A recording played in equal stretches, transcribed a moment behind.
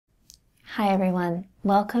Hi everyone,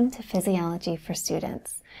 welcome to Physiology for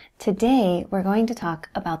Students. Today we're going to talk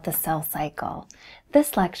about the cell cycle.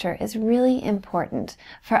 This lecture is really important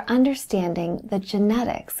for understanding the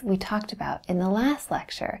genetics we talked about in the last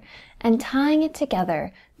lecture and tying it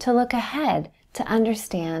together to look ahead to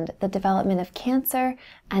understand the development of cancer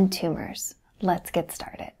and tumors. Let's get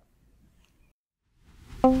started.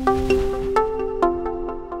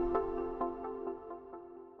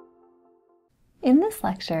 In this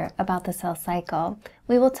lecture about the cell cycle,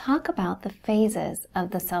 we will talk about the phases of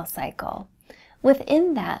the cell cycle.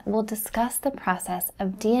 Within that, we'll discuss the process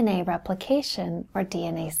of DNA replication or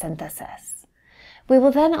DNA synthesis. We will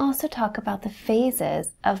then also talk about the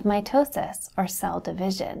phases of mitosis or cell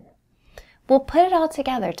division. We'll put it all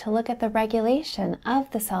together to look at the regulation of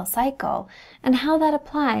the cell cycle and how that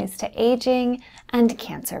applies to aging and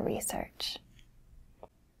cancer research.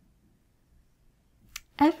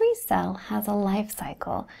 Every cell has a life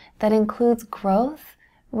cycle that includes growth,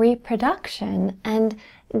 reproduction, and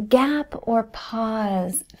gap or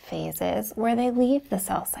pause phases where they leave the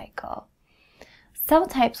cell cycle. Cell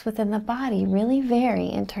types within the body really vary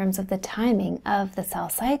in terms of the timing of the cell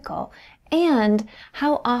cycle and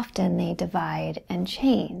how often they divide and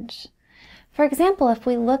change. For example, if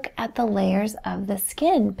we look at the layers of the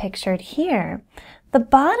skin pictured here, the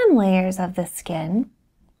bottom layers of the skin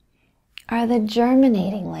are the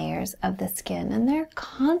germinating layers of the skin, and they're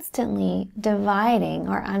constantly dividing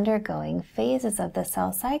or undergoing phases of the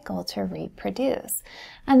cell cycle to reproduce.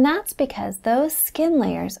 And that's because those skin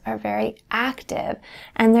layers are very active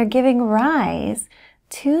and they're giving rise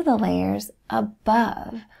to the layers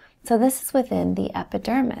above. So this is within the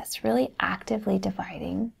epidermis, really actively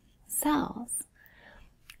dividing cells.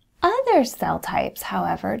 Other cell types,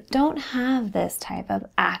 however, don't have this type of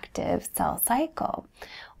active cell cycle.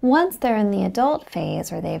 Once they're in the adult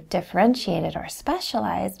phase or they've differentiated or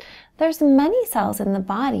specialized, there's many cells in the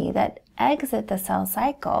body that exit the cell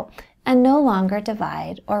cycle and no longer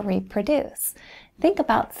divide or reproduce. Think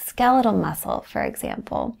about skeletal muscle, for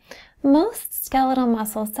example. Most skeletal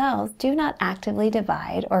muscle cells do not actively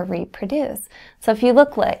divide or reproduce. So if you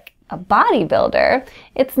look like a bodybuilder,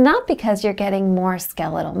 it's not because you're getting more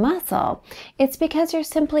skeletal muscle. It's because you're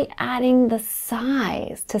simply adding the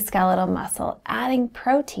size to skeletal muscle, adding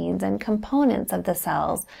proteins and components of the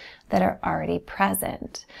cells that are already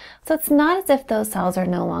present. So it's not as if those cells are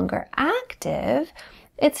no longer active.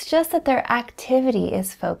 It's just that their activity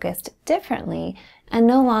is focused differently and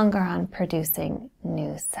no longer on producing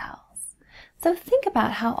new cells. So think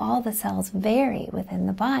about how all the cells vary within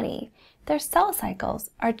the body. Their cell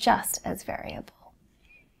cycles are just as variable.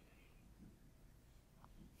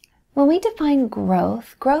 When we define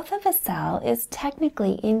growth of a cell is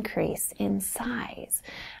technically increase in size.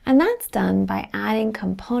 And that's done by adding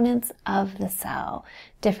components of the cell,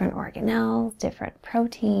 different organelles, different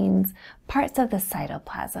proteins, parts of the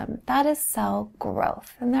cytoplasm. That is cell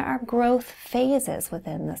growth. And there are growth phases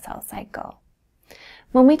within the cell cycle.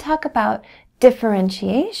 When we talk about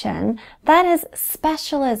differentiation, that is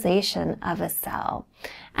specialization of a cell,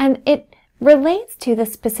 and it relates to the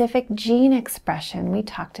specific gene expression we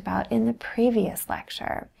talked about in the previous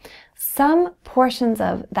lecture. Some portions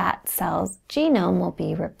of that cell's genome will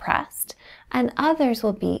be repressed and others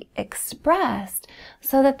will be expressed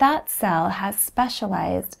so that that cell has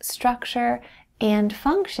specialized structure and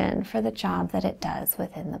function for the job that it does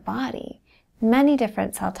within the body. Many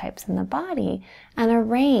different cell types in the body and a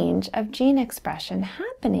range of gene expression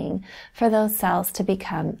happening for those cells to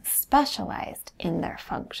become specialized in their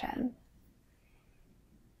function.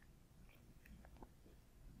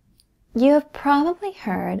 You have probably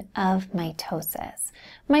heard of mitosis.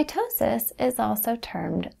 Mitosis is also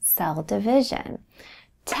termed cell division.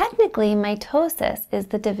 Technically, mitosis is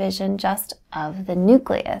the division just of the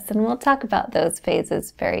nucleus, and we'll talk about those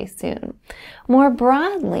phases very soon. More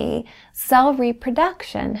broadly, cell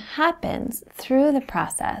reproduction happens through the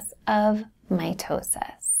process of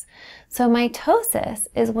mitosis. So mitosis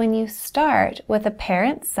is when you start with a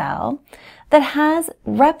parent cell that has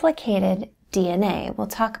replicated DNA. We'll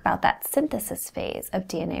talk about that synthesis phase of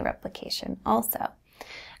DNA replication also.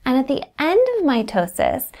 And at the end of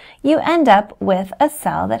mitosis, you end up with a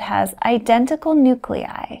cell that has identical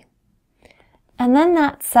nuclei. And then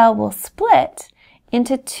that cell will split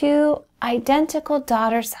into two identical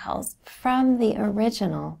daughter cells from the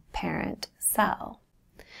original parent cell.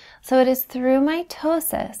 So it is through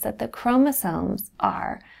mitosis that the chromosomes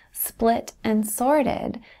are split and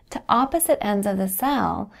sorted to opposite ends of the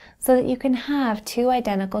cell so that you can have two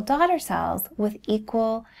identical daughter cells with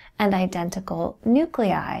equal and identical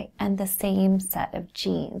nuclei and the same set of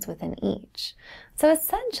genes within each. So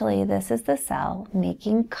essentially, this is the cell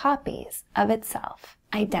making copies of itself,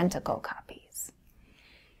 identical copies.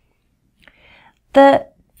 The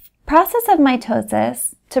process of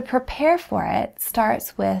mitosis, to prepare for it,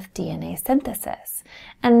 starts with DNA synthesis.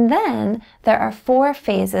 And then there are 4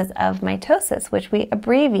 phases of mitosis, which we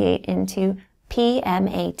abbreviate into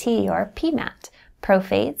PMAT or PMAT: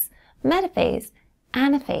 prophase, metaphase,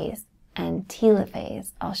 anaphase, and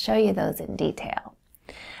telophase. I'll show you those in detail.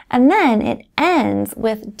 And then it ends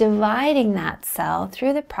with dividing that cell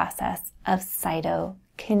through the process of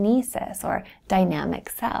cytokinesis, or dynamic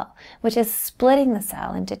cell, which is splitting the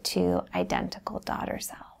cell into 2 identical daughter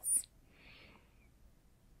cells.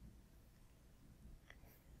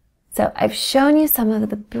 So I've shown you some of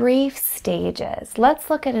the brief stages. Let's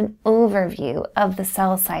look at an overview of the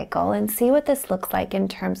cell cycle and see what this looks like in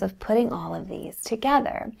terms of putting all of these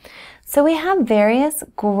together. So we have various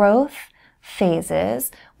growth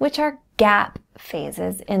phases, which are gap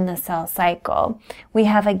phases in the cell cycle. We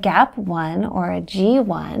have a gap 1 or a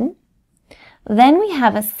G1. Then we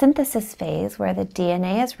have a synthesis phase where the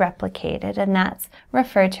DNA is replicated, and that's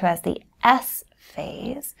referred to as the S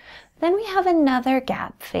phase. Then we have another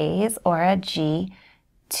gap phase, or a G2.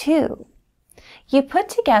 You put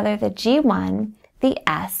together the G1, the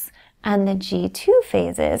S, and the G2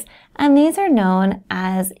 phases, and these are known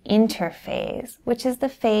as interphase, which is the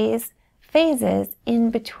phases in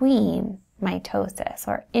between mitosis,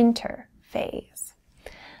 or interphase.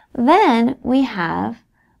 Then we have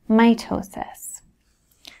mitosis.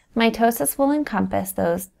 Mitosis will encompass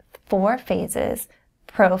those 4 phases: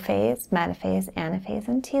 prophase, metaphase, anaphase,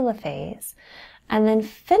 and telophase, and then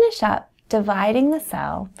finish up dividing the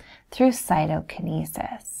cell through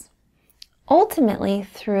cytokinesis. Ultimately,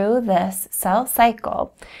 through this cell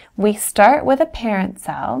cycle, we start with a parent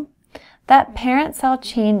cell. That parent cell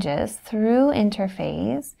changes through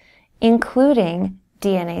interphase, including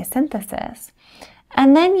DNA synthesis,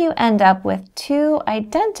 and then you end up with 2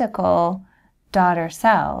 identical daughter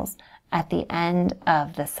cells at the end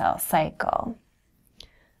of the cell cycle.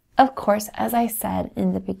 Of course, as I said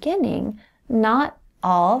in the beginning, not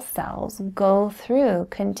all cells go through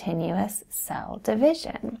continuous cell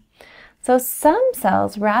division. So some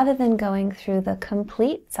cells, rather than going through the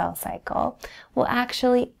complete cell cycle, will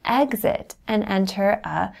actually exit and enter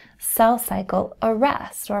a cell cycle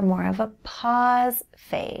arrest, or more of a pause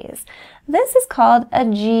phase. This is called a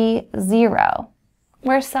G0,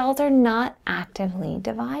 where cells are not actively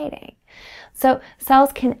dividing. So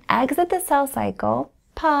cells can exit the cell cycle,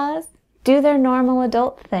 pause, do their normal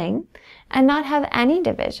adult thing, and not have any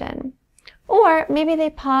division. Or maybe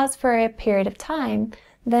they pause for a period of time,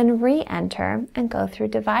 then re-enter and go through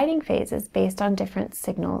dividing phases based on different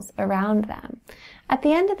signals around them. At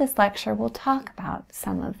the end of this lecture, we'll talk about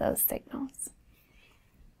some of those signals.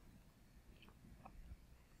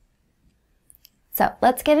 So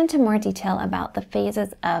let's get into more detail about the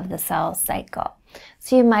phases of the cell cycle.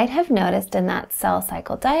 So you might have noticed in that cell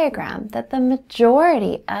cycle diagram that the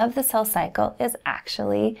majority of the cell cycle is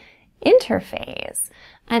actually interphase.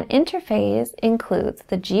 And interphase includes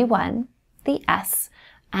the G1, the S,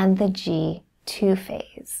 and the G2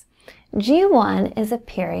 phase. G1 is a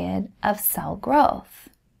period of cell growth.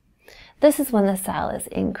 This is when the cell is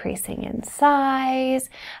increasing in size,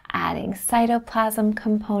 adding cytoplasm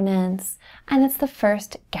components, and it's the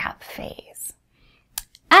first gap phase.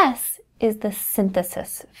 S is the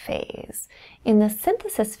synthesis phase. In the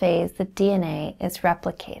synthesis phase, the DNA is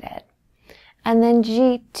replicated. And then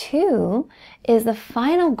G2 is the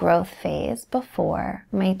final growth phase before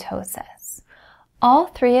mitosis. All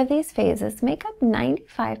 3 of these phases make up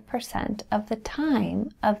 95% of the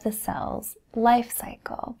time of the cell's life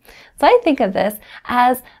cycle. So I think of this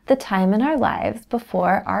as the time in our lives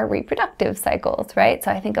before our reproductive cycles, right?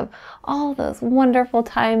 So I think of all those wonderful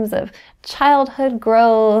times of childhood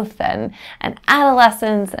growth and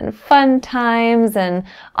adolescence and fun times and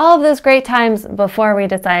all of those great times before we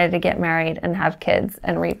decided to get married and have kids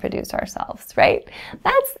and reproduce ourselves, right?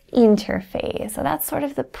 That's interphase. So that's sort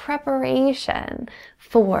of the preparation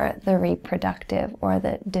for the reproductive or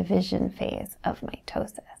the division phase of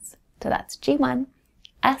mitosis. So that's G1,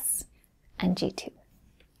 S, and G2.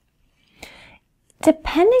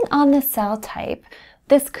 Depending on the cell type,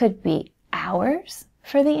 this could be hours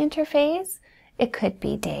for the interphase, it could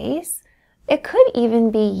be days, it could even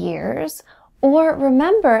be years, Or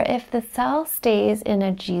remember, if the cell stays in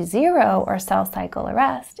a G0 or cell cycle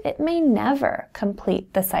arrest, it may never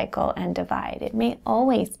complete the cycle and divide. It may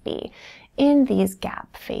always be in these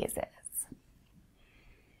gap phases.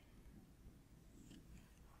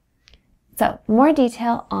 So, more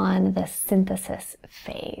detail on the synthesis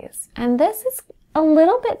phase. And this is a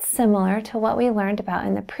little bit similar to what we learned about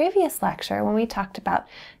in the previous lecture when we talked about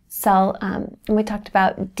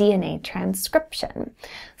DNA transcription.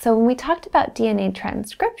 So when we talked about DNA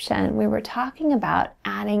transcription, we were talking about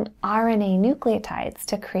adding RNA nucleotides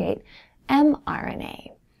to create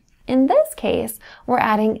mRNA. In this case, we're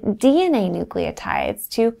adding DNA nucleotides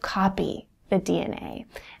to copy the DNA.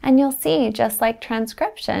 And you'll see, just like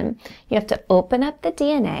transcription, you have to open up the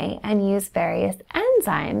DNA and use various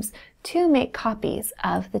enzymes to make copies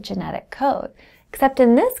of the genetic code. Except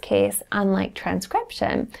in this case, unlike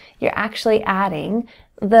transcription, you're actually adding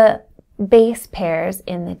the base pairs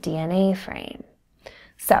in the DNA frame.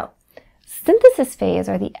 So, synthesis phase,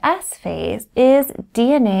 or the S phase, is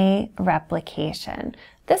DNA replication.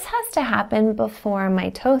 This has to happen before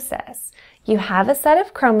mitosis. You have a set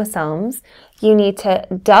of chromosomes. You need to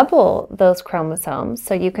double those chromosomes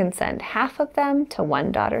so you can send half of them to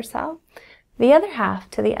one daughter cell, the other half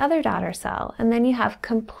to the other daughter cell, and then you have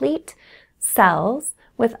complete cells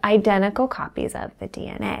with identical copies of the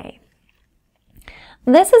DNA.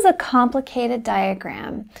 This is a complicated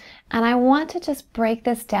diagram, and I want to just break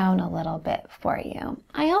this down a little bit for you.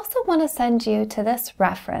 I also want to send you to this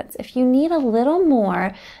reference if you need a little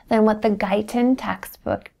more than what the Guyton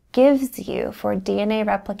textbook gives you for DNA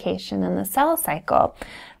replication in the cell cycle.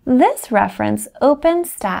 This reference,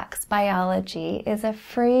 OpenStax Biology, is a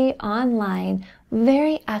free online,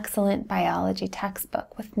 very excellent biology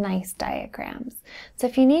textbook with nice diagrams. So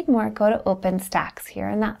if you need more, go to OpenStax here,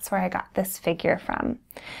 and that's where I got this figure from.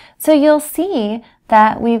 So you'll see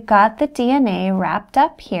that we've got the DNA wrapped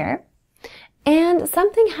up here, and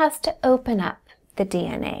something has to open up the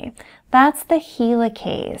DNA. That's the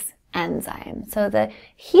helicase enzyme. So the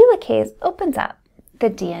helicase opens up the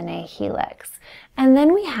DNA helix. And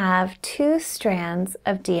then we have two strands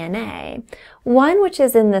of DNA, one which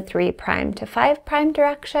is in the 3' to 5'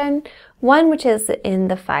 direction, one which is in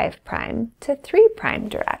the 5' to 3'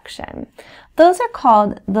 direction. Those are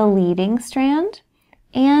called the leading strand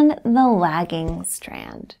and the lagging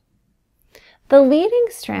strand. The leading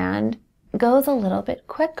strand goes a little bit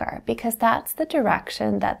quicker because that's the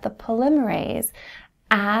direction that the polymerase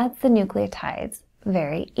adds the nucleotides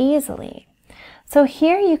very easily. So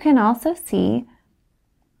here you can also see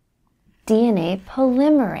DNA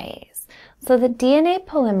polymerase. So the DNA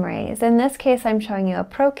polymerase, in this case I'm showing you a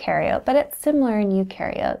prokaryote, but it's similar in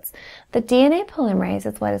eukaryotes. The DNA polymerase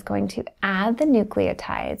is what is going to add the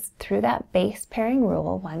nucleotides through that base pairing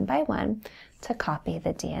rule one by one to copy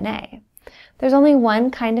the DNA. There's only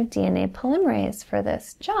one kind of DNA polymerase for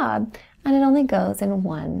this job, and it only goes in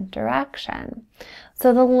one direction.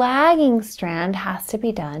 So the lagging strand has to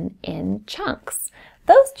be done in chunks.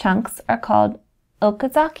 Those chunks are called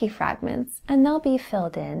Okazaki fragments, and they'll be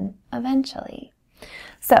filled in eventually.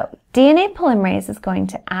 So DNA polymerase is going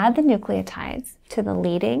to add the nucleotides to the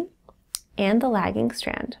leading and the lagging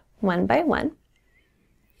strand one by one.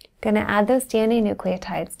 Going to add those DNA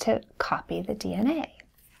nucleotides to copy the DNA.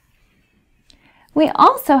 We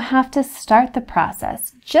also have to start the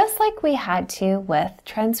process, just like we had to with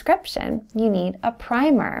transcription. You need a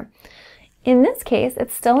primer. In this case,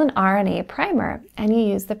 it's still an RNA primer, and you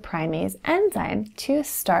use the primase enzyme to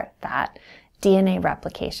start that DNA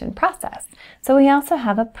replication process. So we also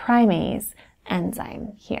have a primase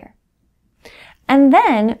enzyme here. And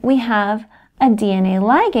then we have a DNA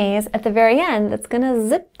ligase at the very end that's going to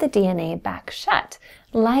zip the DNA back shut,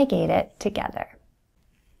 ligate it together.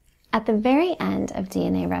 At the very end of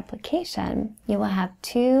DNA replication, you will have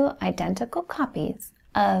two identical copies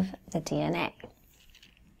of the DNA.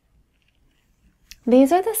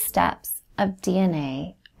 These are the steps of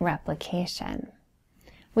DNA replication.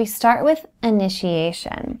 We start with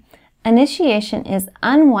initiation. Initiation is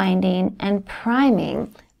unwinding and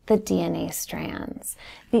priming the DNA strands.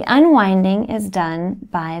 The unwinding is done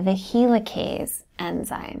by the helicase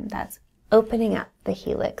enzyme. That's opening up the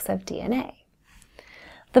helix of DNA.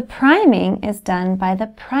 The priming is done by the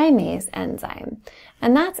primase enzyme,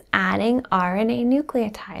 and that's adding RNA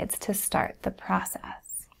nucleotides to start the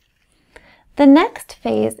process. The next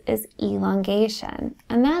phase is elongation,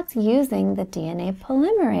 and that's using the DNA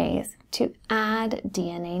polymerase to add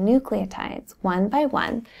DNA nucleotides one by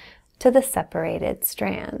one to the separated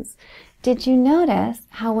strands. Did you notice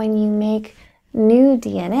how when you make new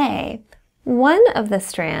DNA, one of the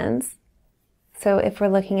strands So if we're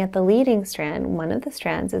looking at the leading strand, one of the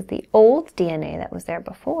strands is the old DNA that was there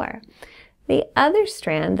before. The other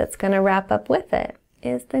strand that's going to wrap up with it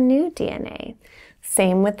is the new DNA.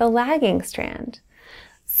 Same with the lagging strand.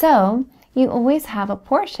 So you always have a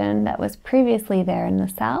portion that was previously there in the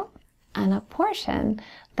cell and a portion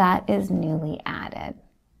that is newly added.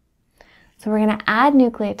 So we're going to add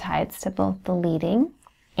nucleotides to both the leading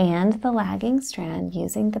and the lagging strand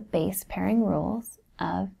using the base pairing rules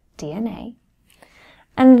of DNA.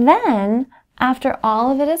 And then, after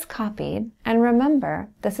all of it is copied, and remember,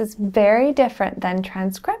 this is very different than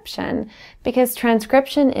transcription because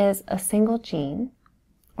transcription is a single gene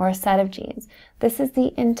or a set of genes. This is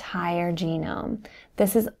the entire genome.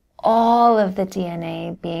 This is all of the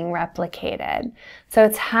DNA being replicated. So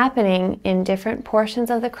it's happening in different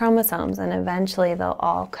portions of the chromosomes, and eventually they'll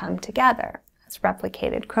all come together as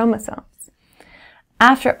replicated chromosomes.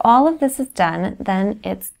 After all of this is done, then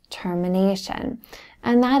it's termination.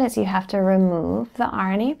 And that is you have to remove the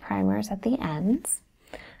RNA primers at the ends,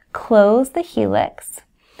 close the helix,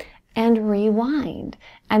 and rewind.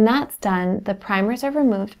 And that's done, the primers are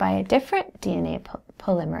removed by a different DNA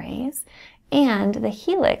polymerase, and the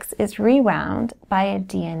helix is rewound by a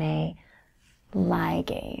DNA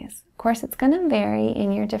ligase. Of course, it's going to vary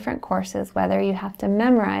in your different courses whether you have to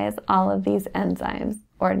memorize all of these enzymes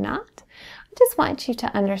or not. I just want you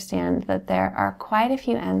to understand that there are quite a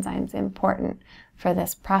few enzymes important for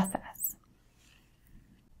this process.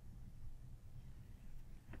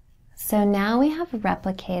 So now we have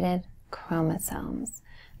replicated chromosomes.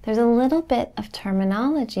 There's a little bit of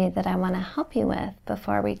terminology that I want to help you with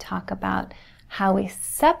before we talk about how we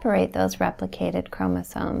separate those replicated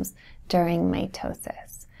chromosomes during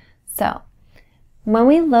mitosis. So, when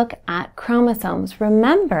we look at chromosomes,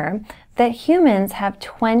 remember that humans have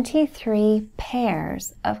 23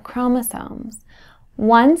 pairs of chromosomes.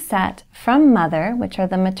 One set from mother, which are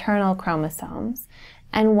the maternal chromosomes,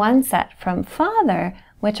 and one set from father,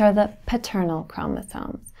 which are the paternal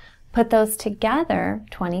chromosomes. Put those together,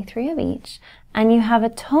 23 of each, and you have a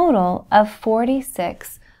total of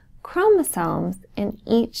 46 chromosomes in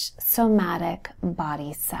each somatic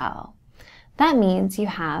body cell. That means you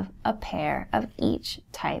have a pair of each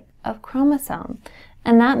type of chromosome,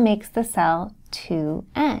 and that makes the cell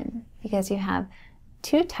 2N because you have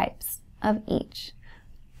two types of each.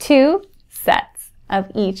 Two sets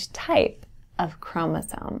of each type of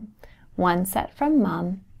chromosome. One set from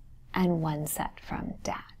mom and one set from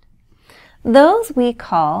dad. Those we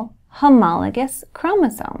call homologous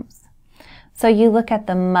chromosomes. So you look at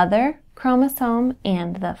the mother chromosome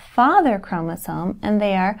and the father chromosome, and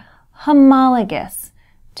they are homologous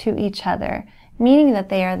to each other, meaning that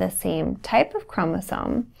they are the same type of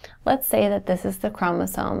chromosome. Let's say that this is the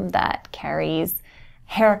chromosome that carries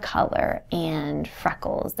hair color and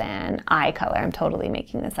freckles and eye color. I'm totally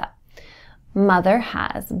making this up. Mother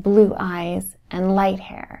has blue eyes and light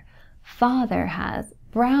hair. Father has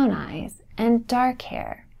brown eyes and dark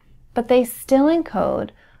hair. But they still encode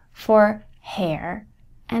for hair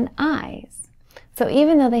and eyes. So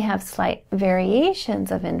even though they have slight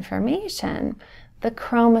variations of information, the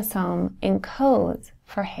chromosome encodes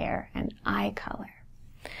for hair and eye color.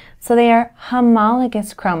 So they are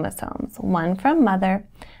homologous chromosomes, one from mother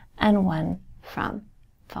and one from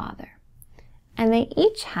father. And they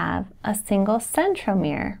each have a single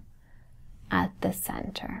centromere at the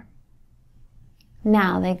center.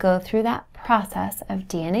 Now they go through that process of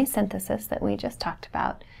DNA synthesis that we just talked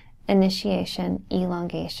about, initiation,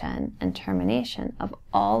 elongation, and termination of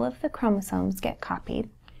all of the chromosomes get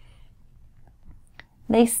copied.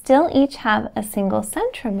 They still each have a single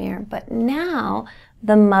centromere, but now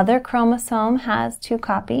the mother chromosome has 2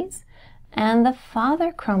 copies and the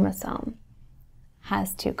father chromosome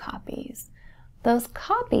has 2 copies. Those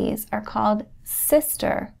copies are called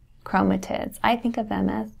sister chromatids. I think of them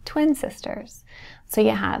as twin sisters. So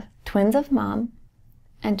you have twins of mom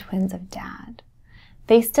and twins of dad.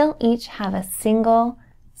 They still each have a single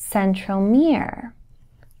centromere.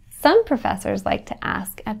 Some professors like to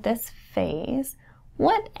ask at this phase,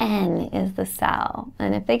 what N is the cell?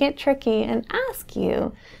 And if they get tricky and ask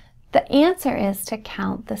you, the answer is to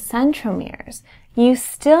count the centromeres. You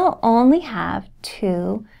still only have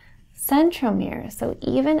 2 centromeres. So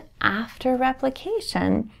even after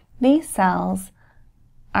replication, these cells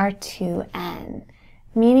are 2N,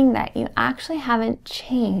 meaning that you actually haven't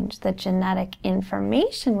changed the genetic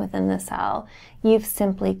information within the cell. You've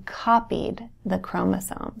simply copied the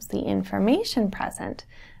chromosomes. The information present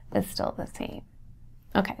is still the same.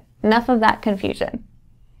 Okay, enough of that confusion.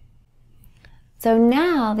 So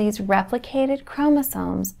now these replicated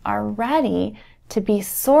chromosomes are ready to be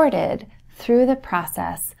sorted through the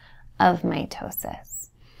process of mitosis.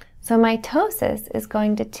 So mitosis is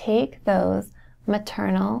going to take those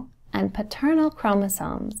maternal and paternal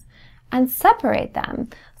chromosomes and separate them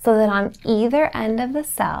so that on either end of the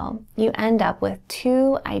cell, you end up with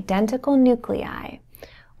two identical nuclei.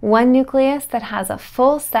 One nucleus that has a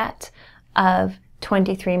full set of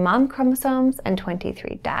 23 mom chromosomes and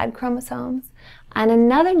 23 dad chromosomes, and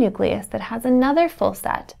another nucleus that has another full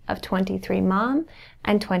set of 23 mom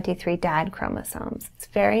and 23 dad chromosomes. It's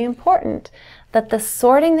very important that the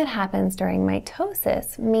sorting that happens during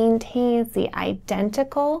mitosis maintains the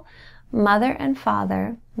identical mother and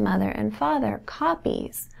father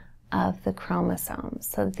copies of the chromosomes,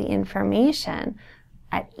 so that the information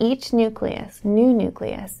at each nucleus, new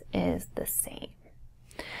nucleus, is the same.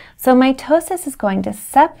 So mitosis is going to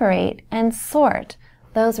separate and sort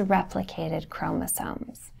those replicated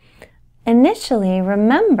chromosomes. Initially,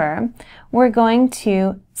 remember, we're going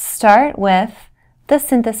to start with the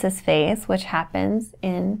synthesis phase, which happens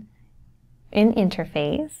in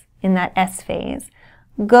interphase, in that S phase,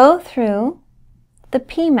 go through the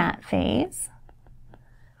PMAT phase,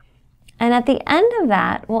 and at the end of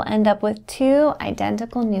that, we'll end up with two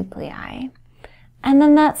identical nuclei. And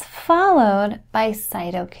then that's followed by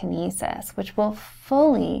cytokinesis, which will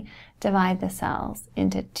fully divide the cells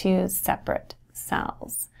into two separate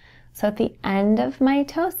cells. So at the end of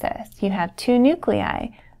mitosis, you have two nuclei,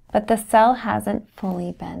 but the cell hasn't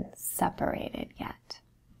fully been separated yet.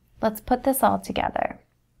 Let's put this all together.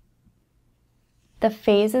 The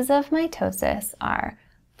phases of mitosis are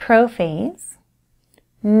prophase,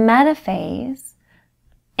 metaphase,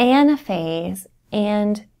 anaphase,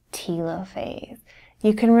 and telophase.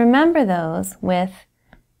 You can remember those with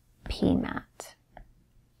PMAT.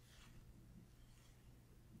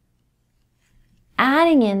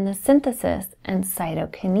 Adding in the synthesis and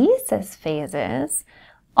cytokinesis phases,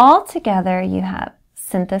 all together you have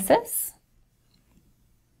synthesis,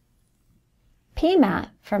 PMAT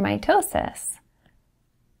for mitosis,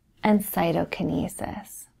 and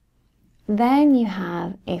cytokinesis. Then you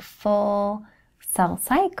have a full cell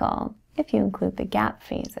cycle, if you include the gap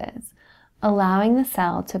phases, allowing the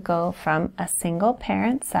cell to go from a single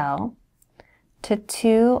parent cell to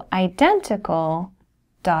two identical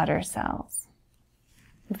daughter cells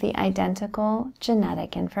with the identical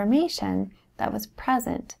genetic information that was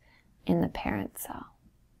present in the parent cell.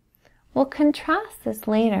 We'll contrast this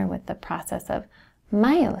later with the process of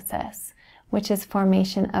meiosis, which is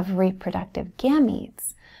formation of reproductive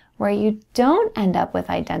gametes, where you don't end up with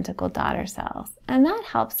identical daughter cells, and that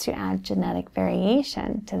helps to add genetic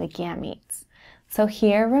variation to the gametes. So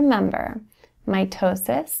here, remember,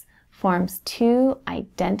 mitosis forms two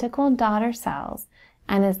identical daughter cells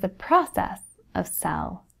and is the process of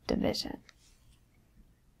cell division.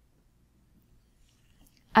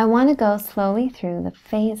 I want to go slowly through the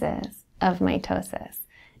phases of mitosis.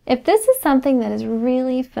 If this is something that is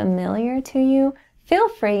really familiar to you, feel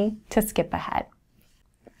free to skip ahead.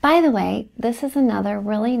 By the way, this is another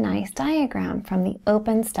really nice diagram from the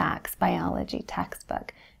OpenStax biology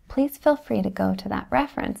textbook. Please feel free to go to that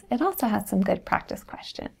reference. It also has some good practice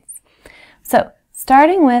questions. So,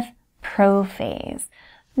 starting with prophase.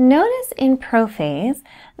 Notice in prophase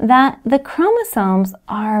that the chromosomes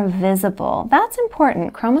are visible. That's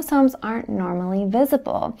important. Chromosomes aren't normally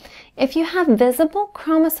visible. If you have visible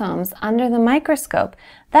chromosomes under the microscope,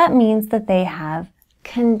 that means that they have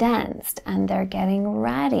condensed and they're getting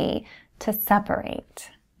ready to separate.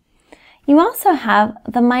 You also have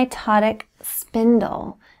the mitotic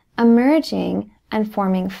spindle emerging and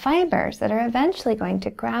forming fibers that are eventually going to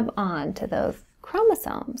grab on to those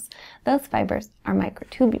chromosomes. Those fibers are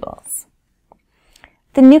microtubules.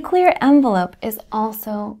 The nuclear envelope is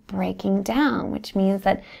also breaking down, which means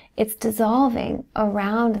that it's dissolving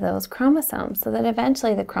around those chromosomes so that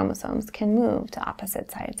eventually the chromosomes can move to opposite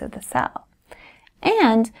sides of the cell.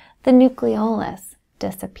 And the nucleolus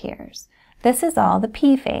disappears. This is all the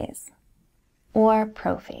P phase, or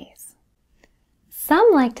prophase.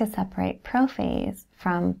 Some like to separate prophase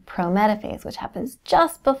from prometaphase, which happens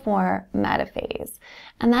just before metaphase.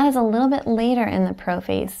 And that is a little bit later in the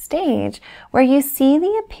prophase stage, where you see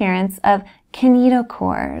the appearance of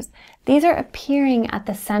kinetochores. These are appearing at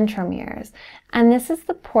the centromeres, and this is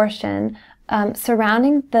the portion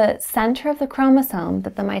surrounding the center of the chromosome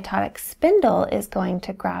that the mitotic spindle is going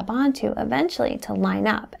to grab onto eventually to line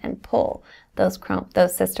up and pull those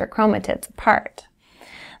sister chromatids apart.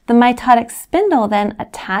 The mitotic spindle then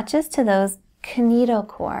attaches to those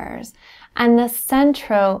kinetochores, and the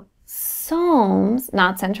centrosomes,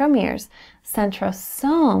 not centromeres,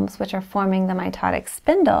 centrosomes, which are forming the mitotic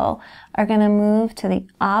spindle, are going to move to the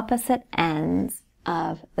opposite ends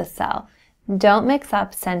of the cell. don't mix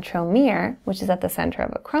up centromere, which is at the center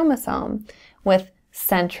of a chromosome, with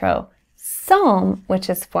centrosome, which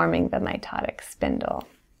is forming the mitotic spindle.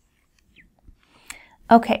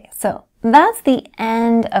 Okay, so that's the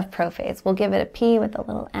end of prophase. We'll give it a P with a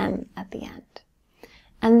little M at the end.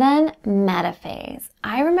 And then metaphase.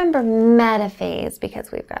 I remember metaphase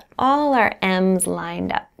because we've got all our M's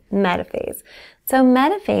lined up. Metaphase. So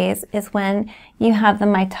metaphase is when you have the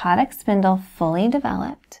mitotic spindle fully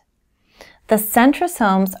developed. The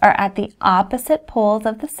centrosomes are at the opposite poles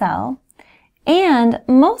of the cell, and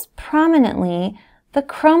most prominently, the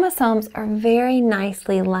chromosomes are very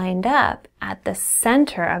nicely lined up at the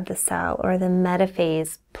center of the cell, or the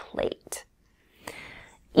metaphase plate.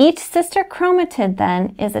 Each sister chromatid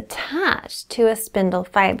then is attached to a spindle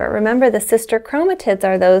fiber. Remember, the sister chromatids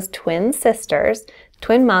are those twin sisters,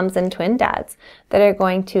 twin moms and twin dads, that are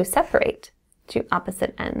going to separate to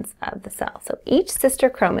opposite ends of the cell. So each sister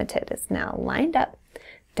chromatid is now lined up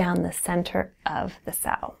down the center of the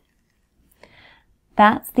cell.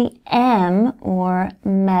 That's the M, or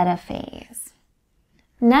metaphase.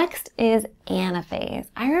 Next is anaphase.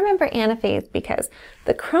 I remember anaphase because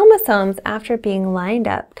the chromosomes, after being lined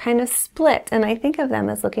up, kind of split, and I think of them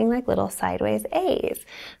as looking like little sideways A's.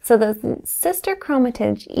 So those sister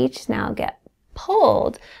chromatids each now get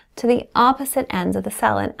pulled to the opposite ends of the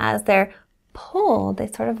cell, and as they're pulled, they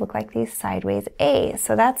sort of look like these sideways A's.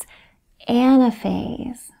 So that's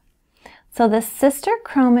anaphase. So the sister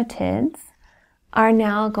chromatids are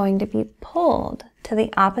now going to be pulled to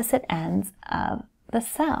the opposite ends of the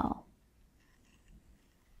cell.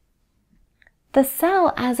 The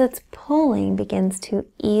cell, as it's pulling, begins to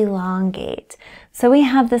elongate. So we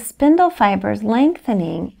have the spindle fibers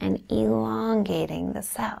lengthening and elongating the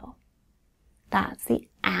cell. That's the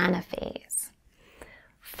anaphase.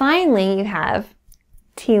 Finally, you have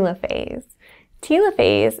telophase.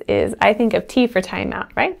 Telophase is, I think of T for timeout,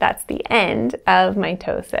 right? That's the end of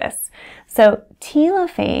mitosis. So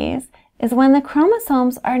telophase is when the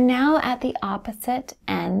chromosomes are now at the opposite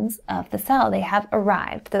ends of the cell. They have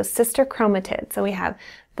arrived, those sister chromatids. So we have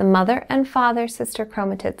the mother and father sister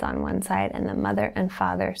chromatids on one side and the mother and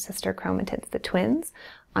father sister chromatids, the twins,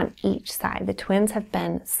 on each side. The twins have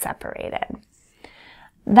been separated.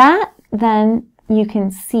 That then you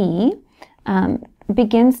can see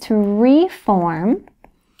begins to reform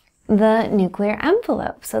the nuclear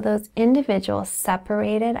envelope. So those individual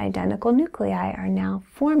separated identical nuclei are now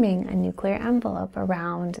forming a nuclear envelope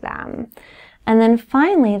around them. And then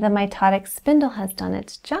finally, the mitotic spindle has done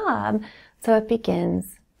its job, so it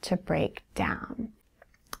begins to break down.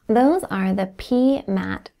 Those are the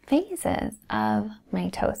P-mat phases of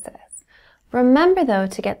mitosis. Remember though,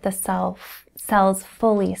 to get the cells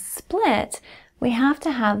fully split, we have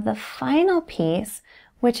to have the final piece,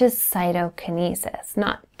 which is cytokinesis,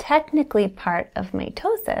 not technically part of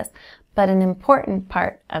mitosis, but an important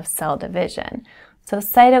part of cell division. So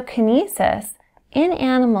cytokinesis, in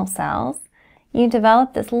animal cells, you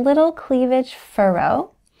develop this little cleavage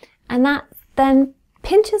furrow, and that then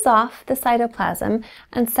pinches off the cytoplasm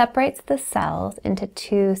and separates the cells into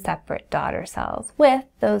two separate daughter cells with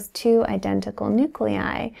those two identical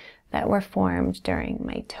nuclei that were formed during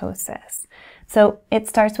mitosis. So it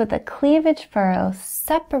starts with a cleavage furrow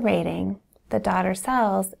separating the daughter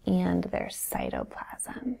cells and their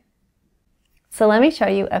cytoplasm. So let me show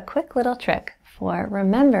you a quick little trick for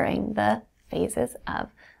remembering the phases of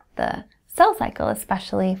the cell cycle,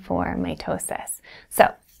 especially for mitosis.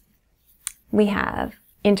 So we have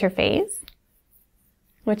interphase,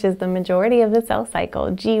 which is the majority of the cell cycle,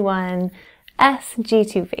 G1, S,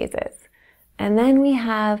 G2 phases. And then we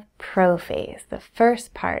have prophase, the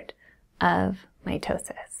first part of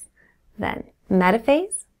mitosis. Then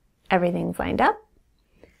metaphase, everything's lined up.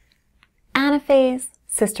 Anaphase,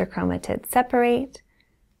 sister chromatids separate.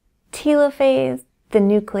 Telophase, the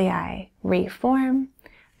nuclei reform.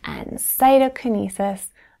 And cytokinesis,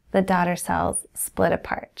 the daughter cells split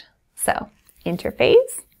apart. So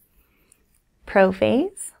interphase,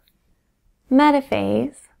 prophase,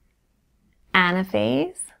 metaphase,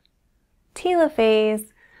 anaphase, telophase,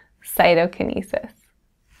 cytokinesis.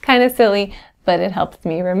 Kind of silly, but it helps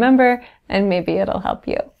me remember, and maybe it'll help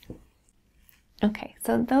you. Okay,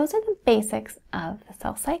 so those are the basics of the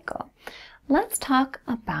cell cycle. Let's talk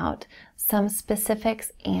about some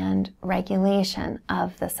specifics and regulation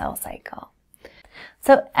of the cell cycle.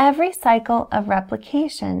 So every cycle of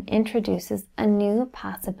replication introduces a new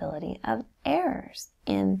possibility of errors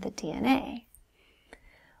in the DNA.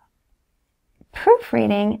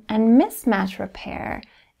 Proofreading and mismatch repair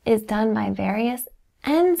is done by various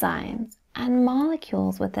enzymes and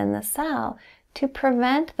molecules within the cell to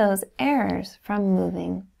prevent those errors from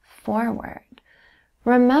moving forward.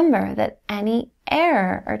 Remember that any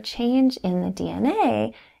error or change in the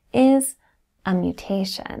DNA is a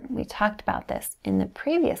mutation. We talked about this in the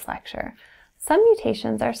previous lecture. Some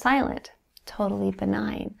mutations are silent, totally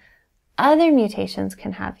benign. Other mutations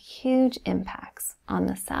can have huge impacts on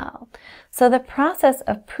the cell. So the process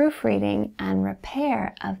of proofreading and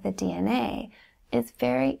repair of the DNA is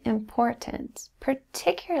very important,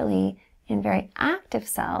 particularly in very active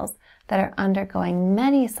cells that are undergoing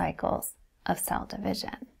many cycles of cell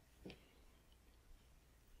division.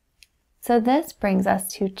 So this brings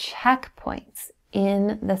us to checkpoints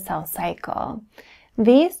in the cell cycle.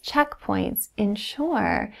 These checkpoints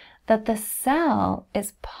ensure that the cell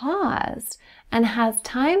is paused and has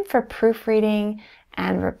time for proofreading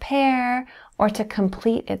and repair or to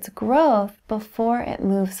complete its growth before it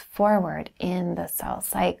moves forward in the cell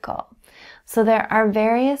cycle. So there are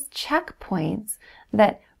various checkpoints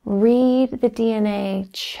that read the DNA,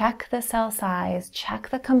 check the cell size, check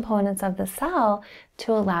the components of the cell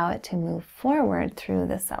to allow it to move forward through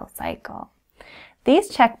the cell cycle.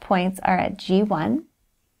 These checkpoints are at G1,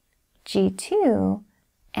 G2,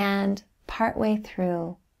 and partway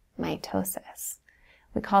through mitosis.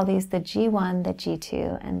 We call these the G1, the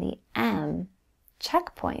G2, and the M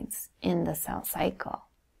checkpoints in the cell cycle.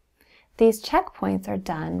 These checkpoints are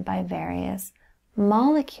done by various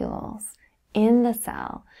molecules in the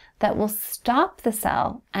cell that will stop the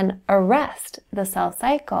cell and arrest the cell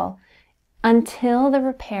cycle until the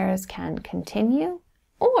repairs can continue,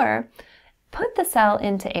 or put the cell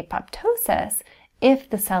into apoptosis if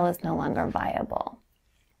the cell is no longer viable.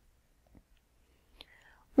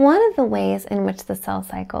 One of the ways in which the cell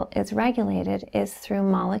cycle is regulated is through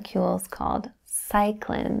molecules called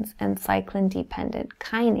cyclins and cyclin-dependent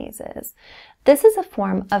kinases. This is a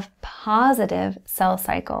form of positive cell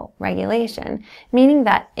cycle regulation, meaning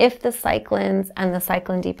that if the cyclins and the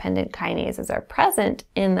cyclin-dependent kinases are present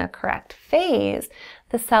in the correct phase,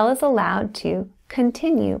 the cell is allowed to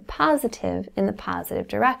continue positive in the positive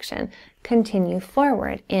direction, continue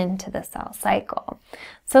forward into the cell cycle.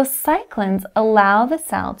 So cyclins allow the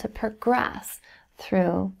cell to progress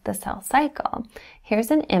through the cell cycle.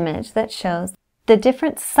 Here's an image that shows the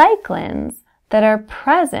different cyclins that are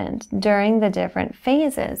present during the different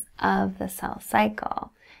phases of the cell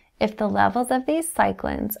cycle. If the levels of these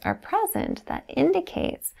cyclins are present, that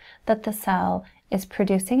indicates that the cell is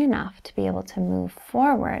producing enough to be able to move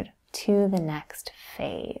forward to the next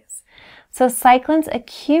phase. So cyclins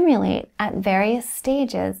accumulate at various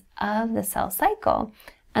stages of the cell cycle,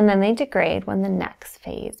 and then they degrade when the next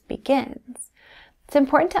phase begins. It's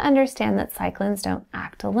important to understand that cyclins don't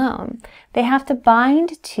act alone. They have to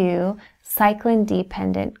bind to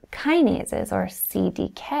cyclin-dependent kinases, or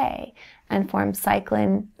CDK, and form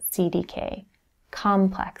cyclin-CDK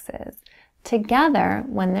complexes. Together,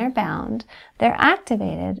 when they're bound, they're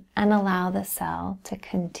activated and allow the cell to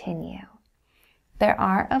continue. There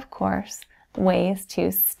are, of course, ways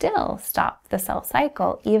to still stop the cell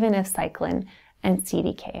cycle, even if cyclin and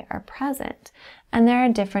CDK are present. And there are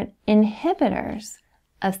different inhibitors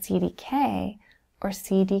of CDK, or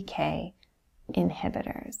CDK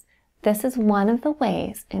inhibitors. This is one of the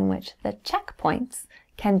ways in which the checkpoints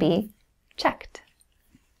can be checked.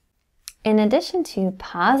 In addition to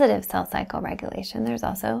positive cell cycle regulation, there's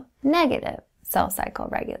also negative cell cycle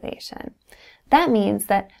regulation. That means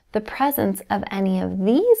that the presence of any of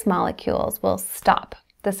these molecules will stop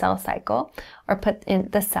the cell cycle or put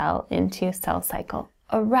the cell into cell cycle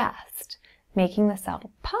arrest, making the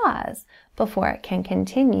cell pause before it can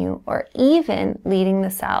continue, or even leading the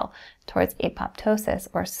cell towards apoptosis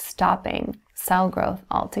or stopping cell growth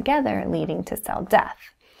altogether, leading to cell death.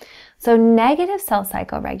 So negative cell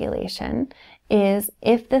cycle regulation is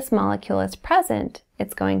if this molecule is present,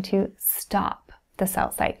 it's going to stop the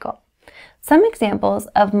cell cycle. Some examples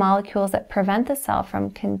of molecules that prevent the cell from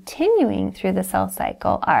continuing through the cell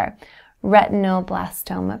cycle are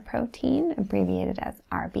retinoblastoma protein, abbreviated as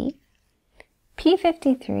RB,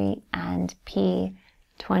 P53, and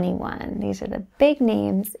P21. These are the big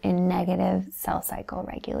names in negative cell cycle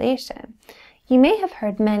regulation. You may have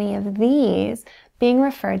heard many of these being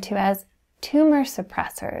referred to as tumor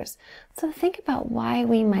suppressors. So think about why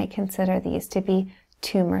we might consider these to be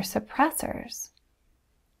tumor suppressors.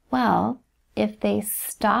 Well, if they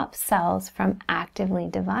stop cells from actively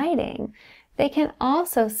dividing, they can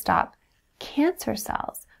also stop cancer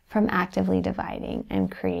cells from actively dividing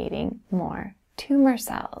and creating more tumor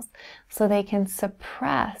cells. So they can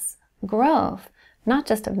suppress growth, not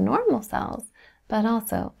just of normal cells, but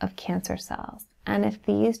also of cancer cells. And if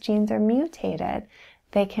these genes are mutated,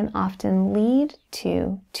 they can often lead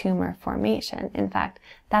to tumor formation. In fact,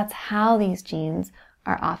 that's how these genes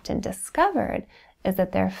are often discovered is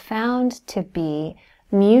that they're found to be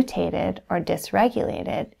mutated or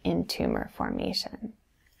dysregulated in tumor formation.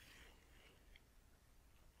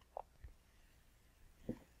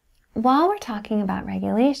 While we're talking about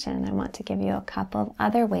regulation, I want to give you a couple of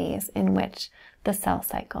other ways in which the cell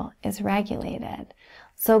cycle is regulated.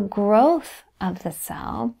 So growth of the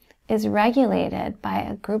cell is regulated by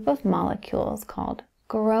a group of molecules called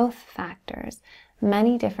growth factors.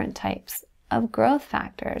 Many different types of growth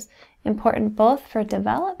factors, important both for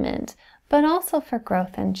development but also for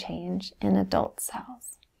growth and change in adult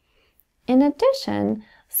cells. In addition,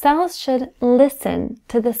 cells should listen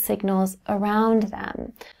to the signals around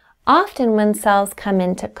them. Often when cells come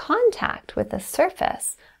into contact with a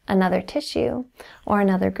surface, another tissue, or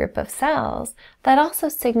another group of cells, that also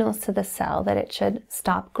signals to the cell that it should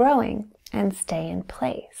stop growing and stay in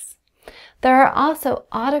place. There are also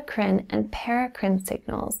autocrine and paracrine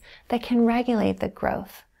signals that can regulate the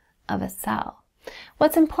growth of a cell.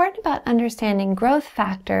 What's important about understanding growth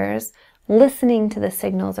factors, listening to the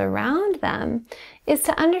signals around them, is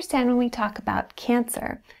to understand when we talk about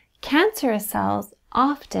cancer. Cancerous cells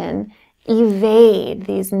often evade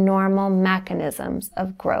these normal mechanisms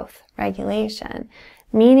of growth regulation,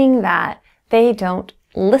 meaning that they don't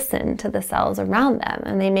listen to the cells around them,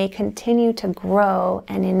 and they may continue to grow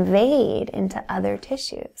and invade into other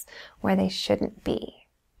tissues where they shouldn't be.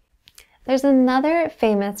 There's another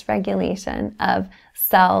famous regulation of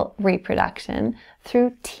cell reproduction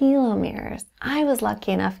through telomeres. I was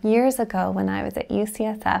lucky enough years ago when I was at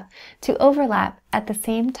UCSF to overlap at the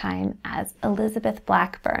same time as Elizabeth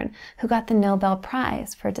Blackburn, who got the Nobel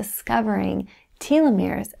Prize for discovering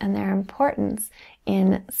telomeres and their importance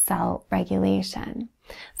in cell regulation.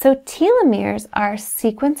 So telomeres are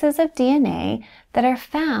sequences of DNA that are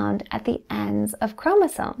found at the ends of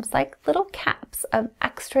chromosomes, like little caps of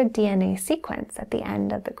extra DNA sequence at the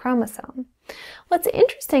end of the chromosome. What's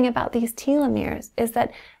interesting about these telomeres is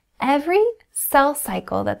that every cell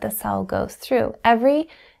cycle that the cell goes through, every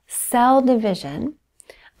cell division,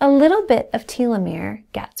 a little bit of telomere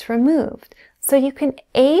gets removed. So you can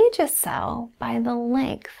age a cell by the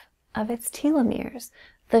length of its telomeres.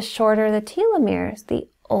 The shorter the telomeres, the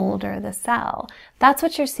older the cell. That's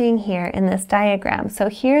what you're seeing here in this diagram. So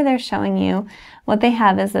here they're showing you what they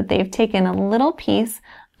have is that they've taken a little piece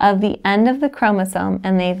of the end of the chromosome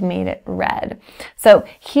and they've made it red. So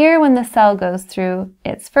here when the cell goes through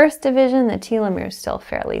its first division, the telomere is still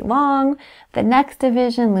fairly long. The next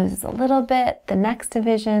division loses a little bit, the next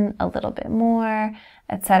division a little bit more,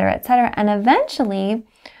 etc., etc. And eventually,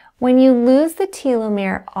 when you lose the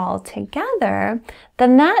telomere altogether,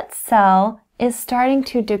 then that cell is starting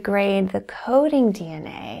to degrade the coding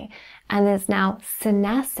DNA and is now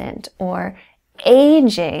senescent or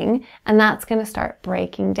aging, and that's going to start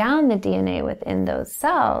breaking down the DNA within those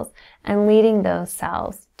cells and leading those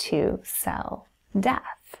cells to cell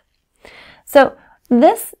death. So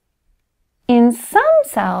this, in some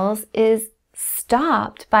cells, is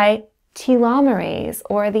stopped by telomerase,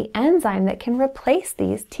 or the enzyme that can replace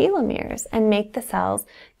these telomeres and make the cells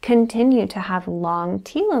continue to have long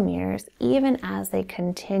telomeres even as they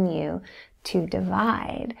continue to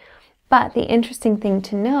divide. But the interesting thing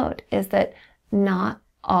to note is that not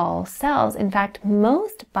all cells, in fact,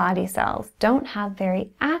 most body cells don't have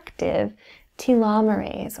very active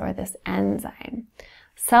telomerase, or this enzyme.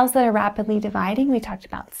 Cells that are rapidly dividing, we talked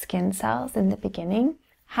about skin cells in the beginning,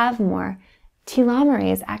 have more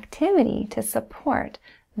telomerase activity to support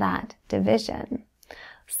that division.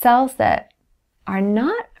 Cells that are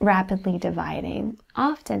not rapidly dividing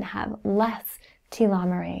often have less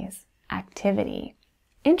telomerase activity.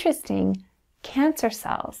 Interesting, cancer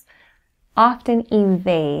cells often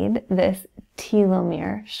evade this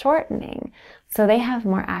telomere shortening, so they have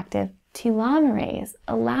more active telomerase,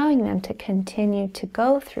 allowing them to continue to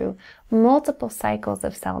go through multiple cycles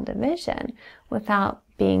of cell division without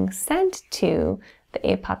being sent to the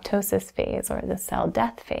apoptosis phase or the cell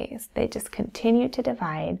death phase. They just continue to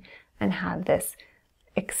divide and have this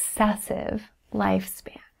excessive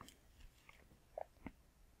lifespan.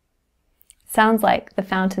 Sounds like the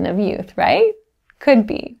fountain of youth, right? Could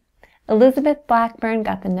be. Elizabeth Blackburn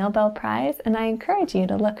got the Nobel Prize, and I encourage you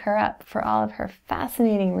to look her up for all of her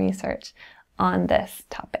fascinating research on this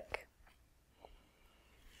topic.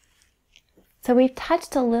 So we've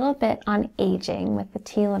touched a little bit on aging with the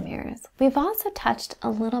telomeres. We've also touched a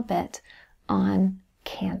little bit on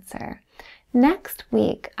cancer. Next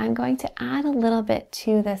week, I'm going to add a little bit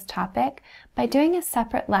to this topic by doing a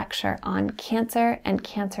separate lecture on cancer and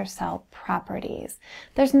cancer cell properties.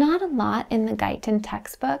 There's not a lot in the Guyton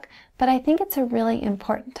textbook, but I think it's a really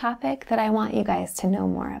important topic that I want you guys to know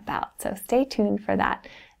more about. So stay tuned for that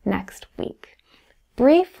next week.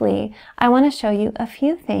 Briefly, I want to show you a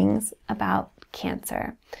few things about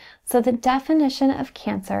cancer. So the definition of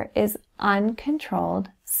cancer is uncontrolled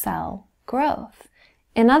cell growth.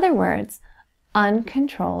 In other words,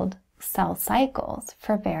 uncontrolled cell cycles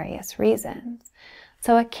for various reasons.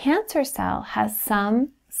 So a cancer cell has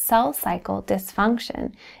some cell cycle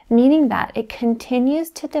dysfunction, meaning that it continues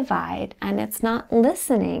to divide and it's not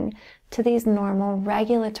listening to these normal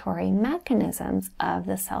regulatory mechanisms of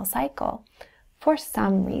the cell cycle for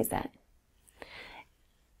some reason.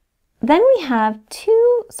 Then we have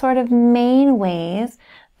two sort of main ways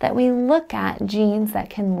that we look at genes that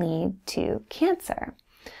can lead to cancer.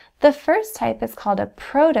 The first type is called a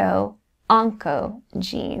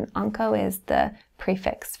proto-oncogene. Onco is the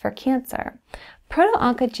prefix for cancer.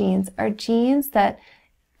 Proto-oncogenes are genes that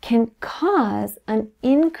can cause an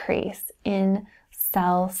increase in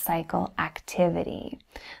cell cycle activity.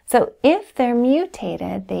 So if they're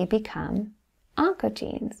mutated, they become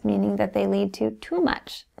oncogenes, meaning that they lead to too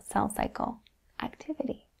much cell cycle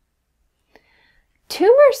activity.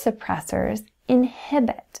 Tumor suppressors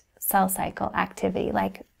inhibit cell cycle activity,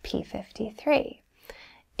 like P53.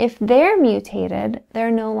 If they're mutated, they're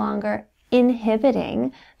no longer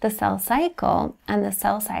inhibiting the cell cycle, and the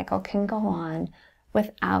cell cycle can go on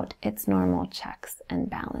without its normal checks and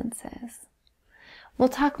balances. We'll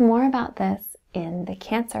talk more about this in the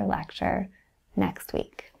cancer lecture next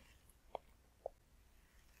week.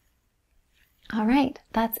 All right,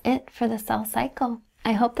 that's it for the cell cycle.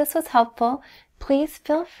 I hope this was helpful. Please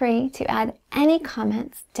feel free to add any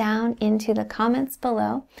comments down into the comments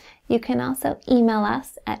below. You can also email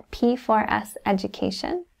us at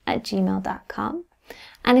p4seducation@gmail.com.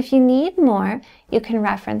 And if you need more, you can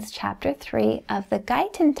reference Chapter 3 of the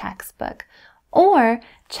Guyton textbook or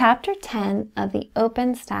Chapter 10 of the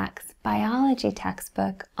OpenStax biology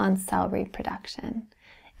textbook on cell reproduction.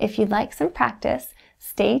 If you'd like some practice,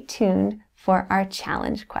 stay tuned for our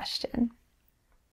challenge question.